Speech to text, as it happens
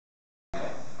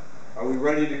Are we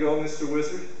ready to go, Mr.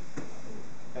 Wizard?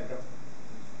 Echo.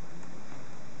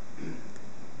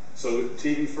 So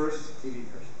TV first? TV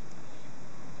first.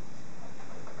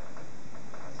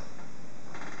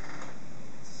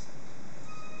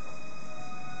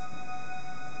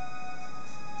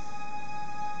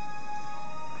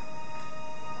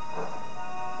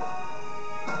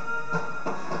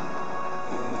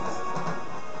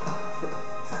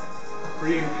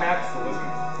 Pretty impactful, isn't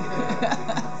it?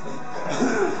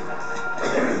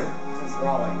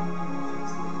 Enthralling.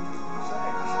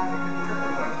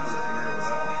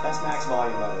 That's max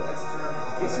volume, by the way.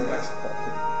 That's max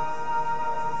volume.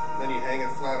 Then you hang it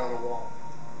flat on the wall.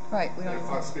 Right, we And don't.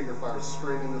 the speaker fires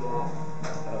straight into the wall.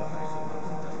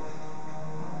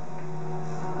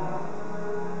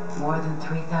 More than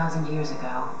 3,000 years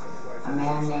ago, a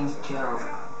man named Job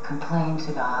complained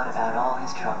to God about all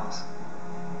his troubles.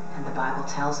 And the Bible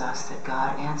tells us that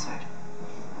God answered.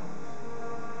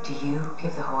 Do you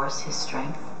give the horse his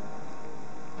strength?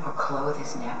 Or clothe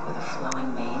his neck with a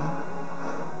flowing mane?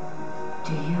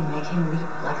 Do you make him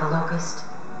leap like a locust,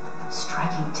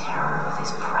 striking terror with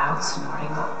his proud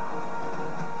snorting?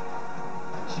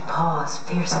 He paws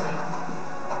fiercely,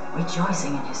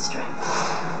 rejoicing in his strength,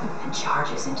 and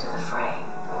charges into the fray.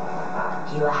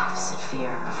 He laughs at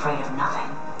fear, afraid of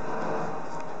nothing.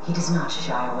 He does not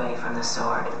shy away from the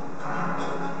sword.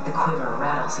 The quiver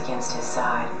rattles against his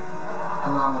side,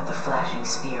 along with the flashing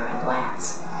spear and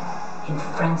lance. In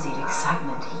frenzied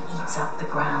excitement, he eats up the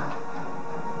ground.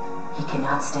 He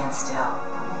cannot stand still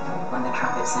when the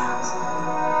trumpet sounds.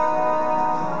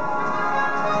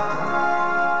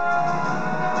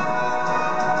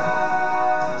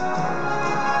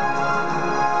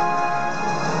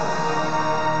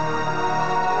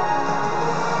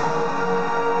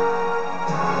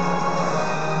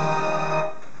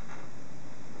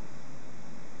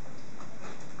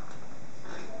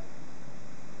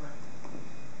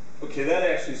 Okay, that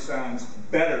actually sounds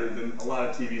better than a lot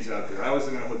of TVs out there. I was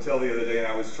in a hotel the other day and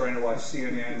I was trying to watch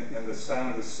CNN and the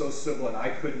sound was so simple and I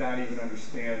could not even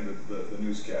understand the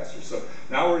newscaster. So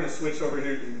now we're going to switch over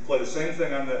here and play the same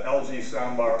thing on the LG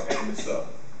soundbar and the sub.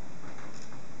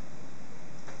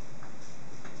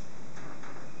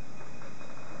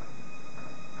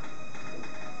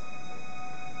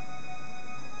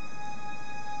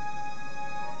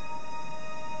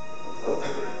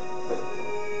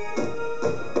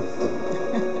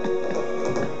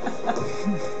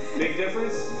 Big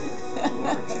difference?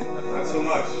 Not so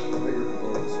much.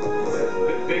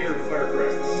 Bigger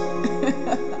firecrackers.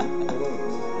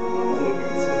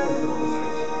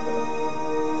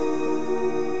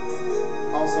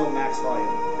 Also max volume.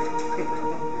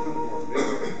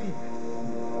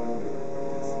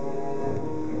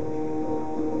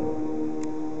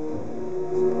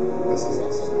 This is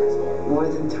also max volume. More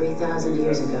than 3,000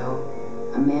 years ago,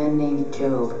 a man named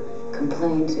Job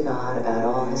complained to God about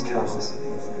all his troubles.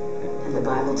 And the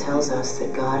Bible tells us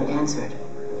that God answered.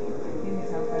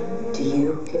 Do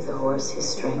you give the horse his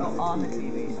strength? On the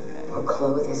TV. Or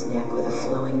clothe his neck with a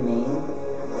flowing mane?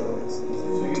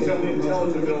 So you can tell the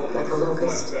intelligent bill Like a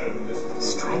locust, much better than this one.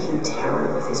 striking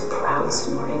terror with his proud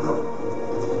snorting.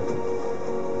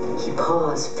 He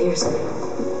paws fiercely,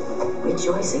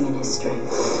 rejoicing in his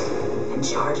strength, and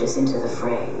charges into the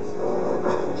fray.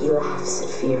 He laughs at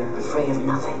fear, afraid of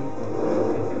nothing.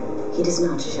 He does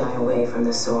not shy away from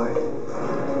the sword.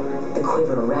 The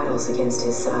quiver rattles against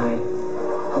his side,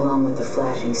 along with the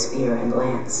flashing spear and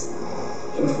lance.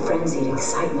 In frenzied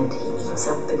excitement, he eats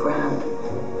up the ground.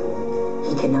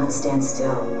 He cannot stand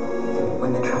still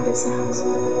when the trumpet sounds.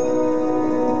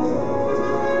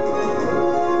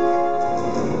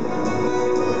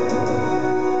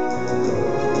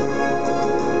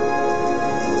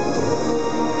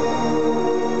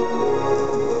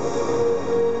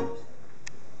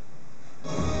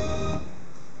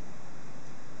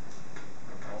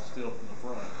 All still from the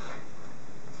front.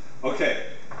 Okay,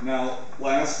 now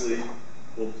lastly,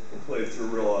 we'll play it through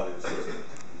real audience.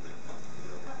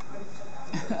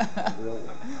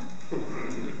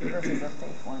 Versus a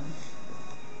fake one.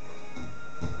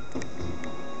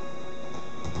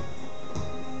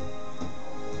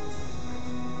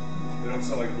 They don't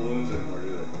sound like balloons anymore, do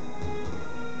they?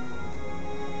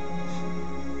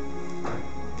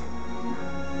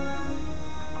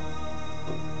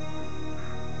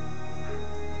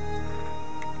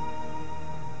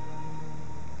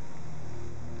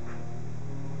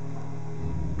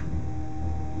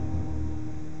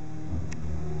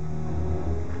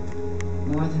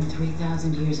 More than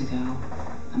 3,000 years ago,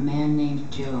 a man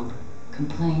named Job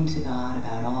complained to God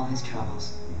about all his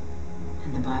troubles.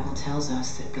 And the Bible tells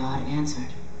us that God answered.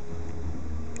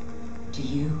 Do Do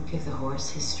you give the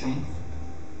horse his strength?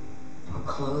 Or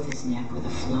clothe his neck with a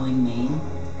flowing mane?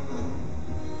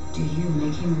 Do you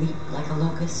make him leap like a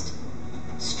locust,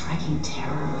 striking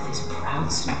terror with his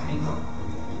proud snorting?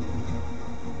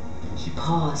 He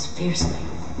paws fiercely,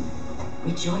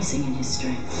 rejoicing in his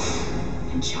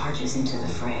strength, and charges into the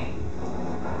fray.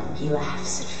 He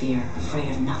laughs at fear, afraid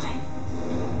of nothing.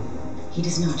 He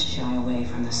does not shy away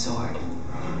from the sword.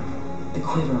 The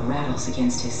quiver rattles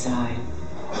against his side,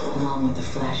 along with the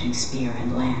flashing spear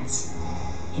and lance.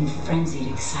 In frenzied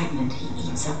excitement, he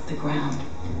eats up the ground.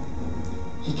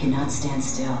 He cannot stand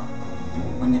still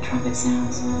when the trumpet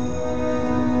sounds.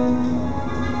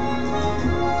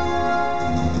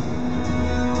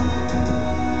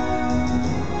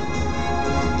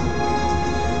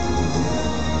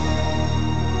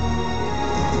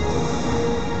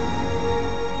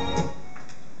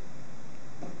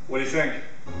 What do you think?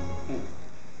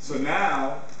 So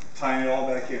now, tying it all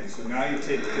back in. So now you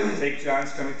take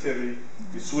John's connectivity,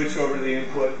 you switch over to the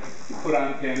input, you put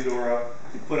on Pandora,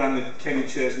 you put on the Kenny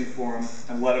Chesney forum,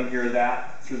 and let him hear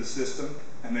that through the system,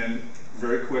 and then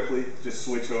very quickly just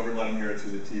switch over and let him hear it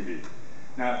through the TV.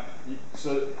 Now,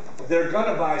 so they're going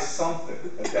to buy something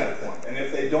at that point, and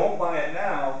if they don't buy it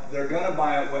now, they're going to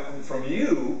buy it from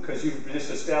you, because you've just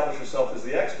established yourself as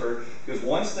the expert, because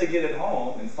once they get it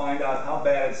home and find out how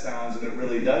bad it sounds, and it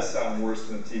really does sound worse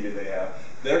than the TV they have,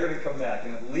 they're going to come back,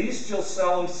 and at least you'll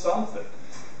sell them something.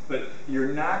 But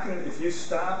you're not going to, if you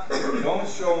stop, you don't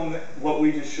show them what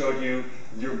we just showed you,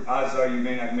 your odds are you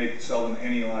may not sell them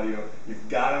any audio. You've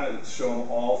got to show them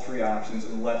all three options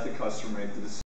and let the customer make the decision.